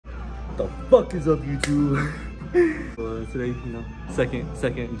The fuck is up, YouTube? Today, you know,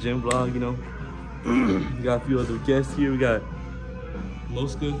 second gym vlog, you know. We got a few other guests here. We got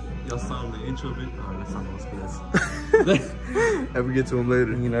Mosca. Y'all saw him in the intro bit. Oh, that's not Mosca. That's and we get to him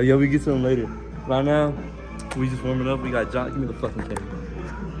later. You know, yeah, we get to him later. Right now, we just warming up. We got Josh. Give me the fucking camera.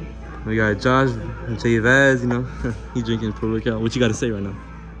 We got Josh and Jay Vaz, you know. He drinking pre-workout. What you got to say right now?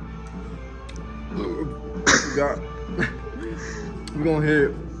 We're gonna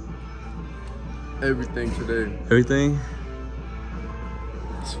hit everything today. Everything?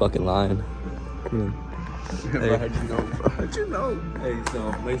 It's fucking lying. Yeah. Hey. How'd you know? How'd you know? Hey, so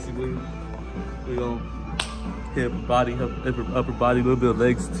basically, we gonna hit upper body, a little bit of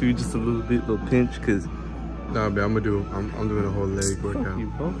legs too, just a little pinch, cause. Nah, man, I'm doing a whole leg workout. Fuck you,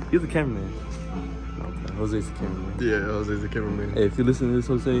 bro. You're the cameraman. No, Jose's the cameraman. Yeah, Jose's the cameraman. Hey, if you listen to this,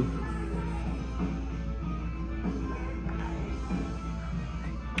 Jose.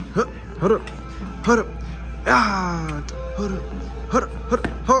 Hold up. Ah, hold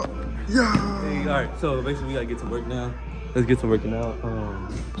up. Yeah. Hey, all right. So basically, we gotta get to work now. Let's get to working out.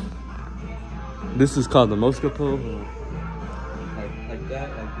 This is called the Mosca pull. Like that.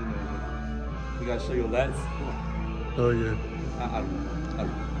 Like, you know, you gotta show your lats. Oh yeah.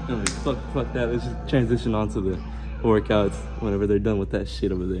 Anyway, fuck that. Let's just transition on to the workouts whenever they're done with that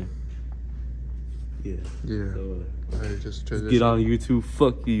shit over there. Yeah. Yeah. So, just get on YouTube.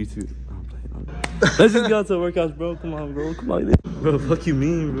 Fuck you, YouTube. Let's just get on to the workouts, bro. Come on, bro. Come on, bro. Fuck you,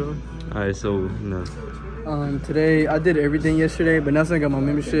 mean, bro. All right, so no. Today I did everything yesterday, but now since I got my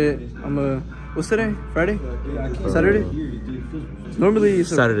membership, what's today? Friday? Saturday? Normally it's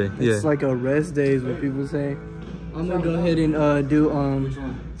Saturday. It's like a rest day is what people say. I'm gonna go ahead and do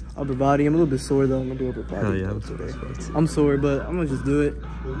upper body. I'm a little bit sore though. I'm gonna do upper body. Oh, yeah. Today. I'm sore, but I'm gonna just do it.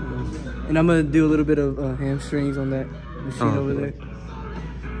 And I'm gonna do a little bit of hamstrings on that machine over there.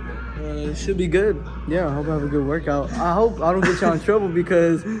 It should be good. Yeah, I hope I have a good workout. I hope I don't get y'all in trouble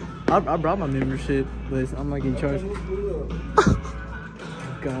because I brought my membership, but I'm not getting charged.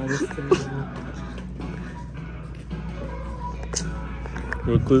 God, this thing.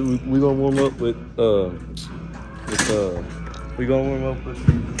 Real quick, we gonna warm up with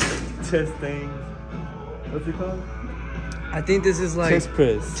chest things. What's it called? I think this is like chest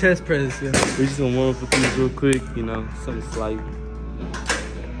press. Chest press, yeah. We're just gonna warm up with these real quick, you know, something slight.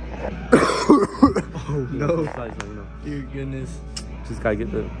 Oh no. Slight, you know. Dear goodness. Just gotta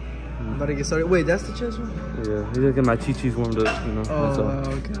get the. I'm about to get started. Wait, that's the chest one? Yeah, we just get my chi-chis warmed up, you know. Oh, that's all.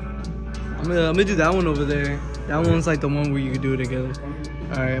 okay. I'm gonna do that one over there. That one's like the one where you can do it together.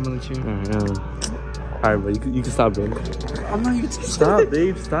 Alright, I'm gonna let you. Alright, bro, you can stop, bro. I'm not even Stop,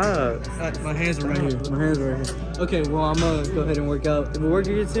 babe, stop. My hands are right here. My hands are right here. Okay, well, I'm gonna go ahead and work out. If a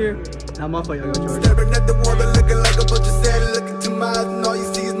worker gets here, now my fault, y'all got charged. Staring at the water, looking like a bunch of sand. Looking to my eyes, and all you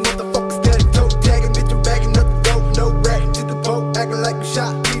see is motherfuckers standing toe tagging. Bitch, I'm bagging up the dope, no ratting to the boat. Acting like you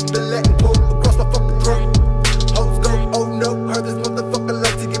shot, keep the Latin pull across my fucking throat. Hoes go, oh no, heard this motherfucker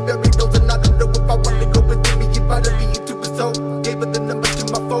like to get buried. Those and I don't know if I want to go with me. You better be into it, so gave her the number to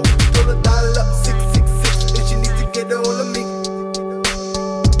my phone. Told her dial up 666, and she needs to get a hold of me.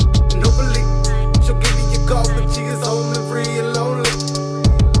 And hopefully, she'll give me a call when she is home and free and lonely.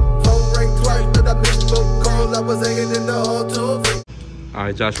 Phone rang twice, but I missed both calls. I was hanging in the hall toll free. All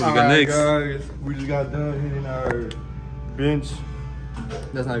right, Josh, what we got next? Guys, we just got done hitting our bench.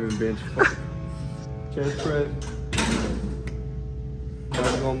 That's not even bench. Chest press. Now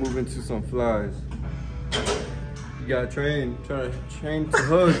we're gonna move into some flies. You gotta train to hug. Train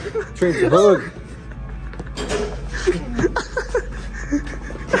to hug.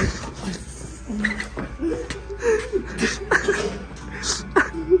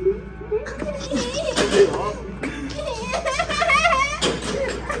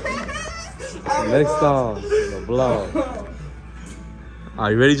 Next on the vlog.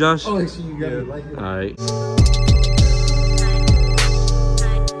 Are you ready, Josh? Oh, actually, you got it right here. All right.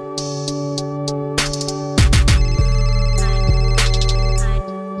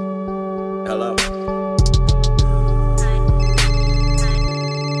 Hello.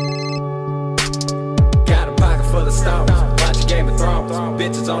 Got a pocket full of stones. Watching Game of Thrones.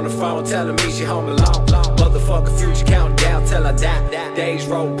 Bitches on the phone telling me she home alone. Motherfucker, future counting down till I die. Days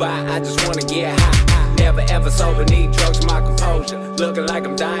roll by, I just wanna get high. Never ever sober, need drugs for my composure. Looking like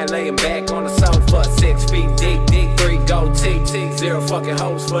I'm dying, laying back on the sofa. 6 feet deep, 3 gold teeth. 0 fucking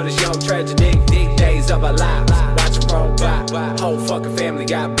hopes for this young tragedy. Days of our lives, watch them roll by. Whole fucking family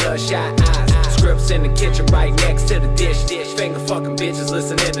got bloodshot eyes. Scripts in the kitchen right next to the dish. Finger fucking bitches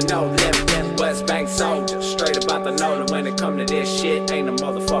listening to no limit. West Bank soldier, straight about the know that when it come to this shit, ain't a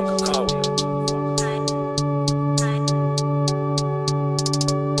motherfucker cold.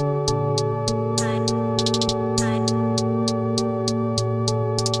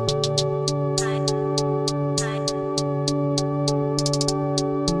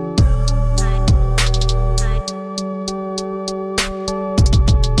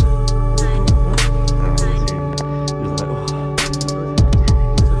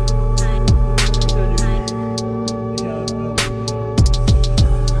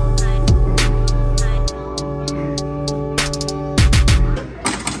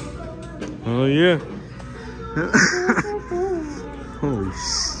 Oh yeah. Holy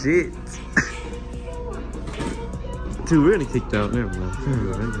shit. Dude, we're gonna kick down. Never mind.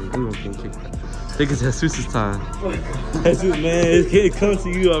 We won't get kicked out. I think it's Jesus' time. Jesus, man, it comes to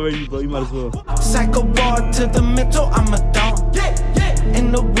you already, bro. You might as well. Psycho bar to the mental, I'm a don.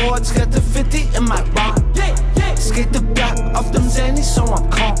 In the wards, got the 50 in my bond. Skate the block off them Zannies, so I'm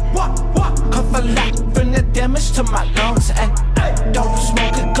calm. Cuff a lot, bring the damage to my lungs. Don't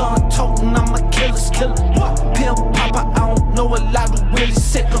smoke a gun, toting, I'm a killer's killer. Pill popper, I don't know a lot who really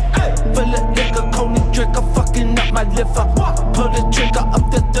sick em. Full of nigga, Coney drink, I'm fucking up my liver. Pull the trigger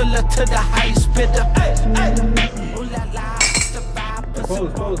up the thriller to the highest bidder.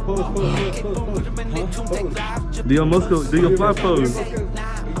 Pose. Do your Moscow, do your fly pose. I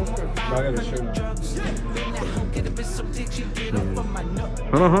got a shirt on.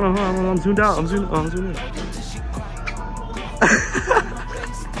 Hold on. I'm zoomed out. I'm zoomed in.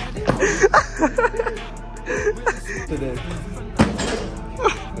 Today.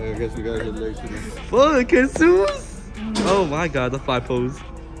 I guess we gotta get late today. Fuck, Jesus. Oh my God, the fly pose.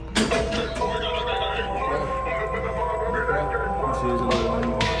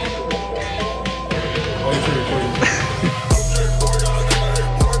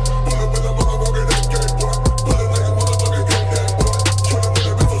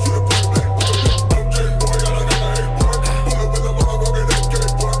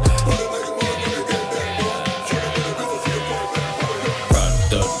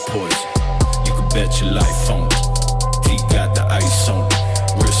 Bet your life on it. T got the ice on it.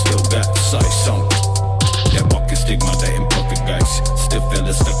 Real still got the sights on it. That walking stigma, that imperfect guys. Still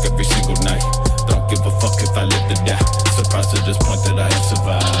feeling stuck every single night. Don't give a fuck if I live to die. Surprised at this point that I have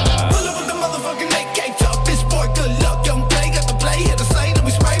survived. Pull up with the motherfucking AK tough. This boy, good luck. Young play, got the play. Here to say that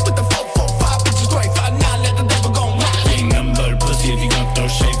we spray with the 445. Bitches great. 5-9, let the devil go rock. Ain't nothing but a pussy if you gon' throw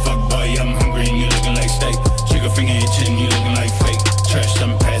shade. Fuck boy, I'm hungry and you looking like steak. Trigger finger itching, you looking like fake. Trash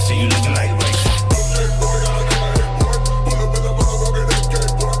done passing, you looking like race.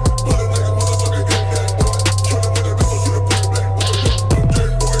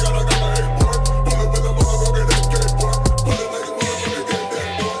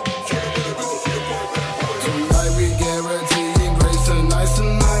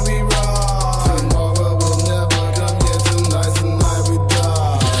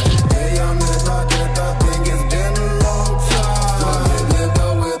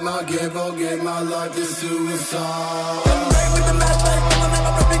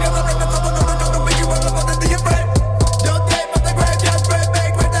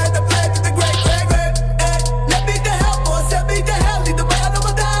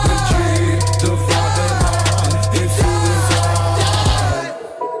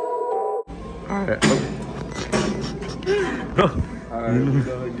 Alright, we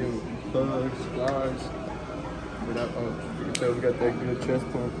go again with thugs, flies. You can tell we got that good chest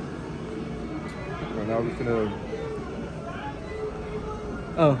pump. Right now we finna.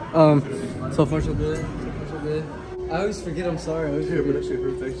 So far so good. I always forget I'm sorry. I always Yeah, but forget. that shit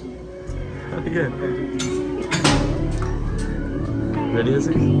hurts actually. Yeah. Ready,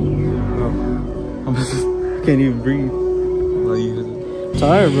 Jesus? No. I can't even breathe. Well, I'm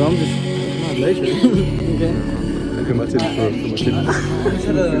tired, bro. I'm not later. Okay. I cut my titty for my titty. I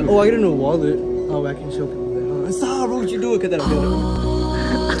got a new wallet. Oh, I can show people that. Stop, bro. What you doing? Cut that up.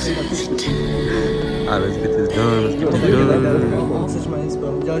 Alright, let's get this done. I'll switch my inspo.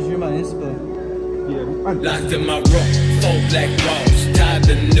 Josh, you're my inspo. Locked in my room, 4 black walls, tied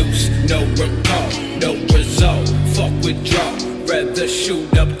the noose, no recall, no result, fuck withdraw, rather shoot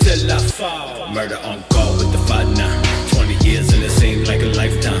up till I fall. Murder on call with the 5-9, 20 years and it seems like a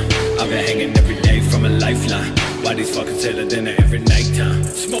lifetime. I've been hanging every day from a lifeline. Why these fuckers tell her dinner every nighttime?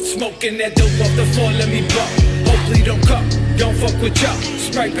 Smoking that dope off the floor, let me blow. Hopefully don't come, don't fuck with y'all.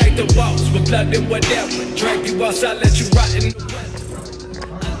 Spray paint the walls with blood and whatever. Drag you outside, let you rot in.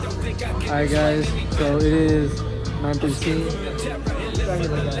 Alright guys, so it is 9:13.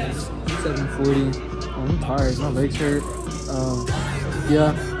 7:40. I'm tired, my legs hurt. What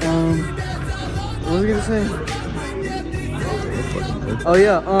was I gonna say? Oh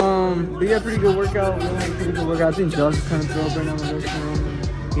yeah, we got a pretty good workout. We had a pretty good workout. I think Josh is kind of throw up right now in the restroom.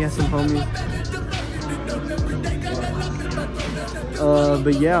 He has some homies.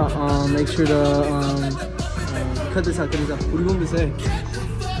 But yeah, make sure to cut this out. What do you want me to say?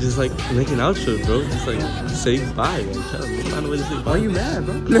 Just like make an outro, bro. Just like say bye. Like, find a way to say bye. Why are you mad,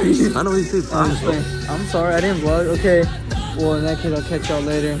 bro? Find a way to say bye. I'm sorry, I didn't vlog. Okay, well in that case, I'll catch y'all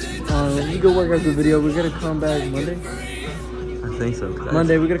later. You go work out the video. We're gonna come back Monday. I think so.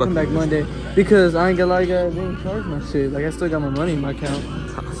 Monday, we're gonna come back Monday because I ain't gonna lie, guys. They ain't charge my shit. Like I still got my money in my account.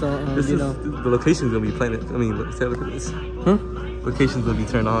 So, This you is, know. the location's gonna be planted. I mean, let's have a look at this. Huh? Location's gonna be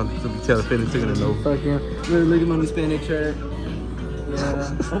turned on. It's gonna be Taylor Fitness. They're gonna know. Fuck yeah. Look at my Hispanic track.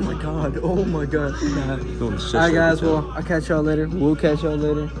 Yeah. Oh my god. Oh my god. Nah. Alright guys, well, I'll catch y'all later. We'll catch y'all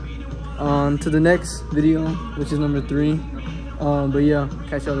later. To the next video, which is number 3. But yeah,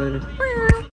 catch y'all later.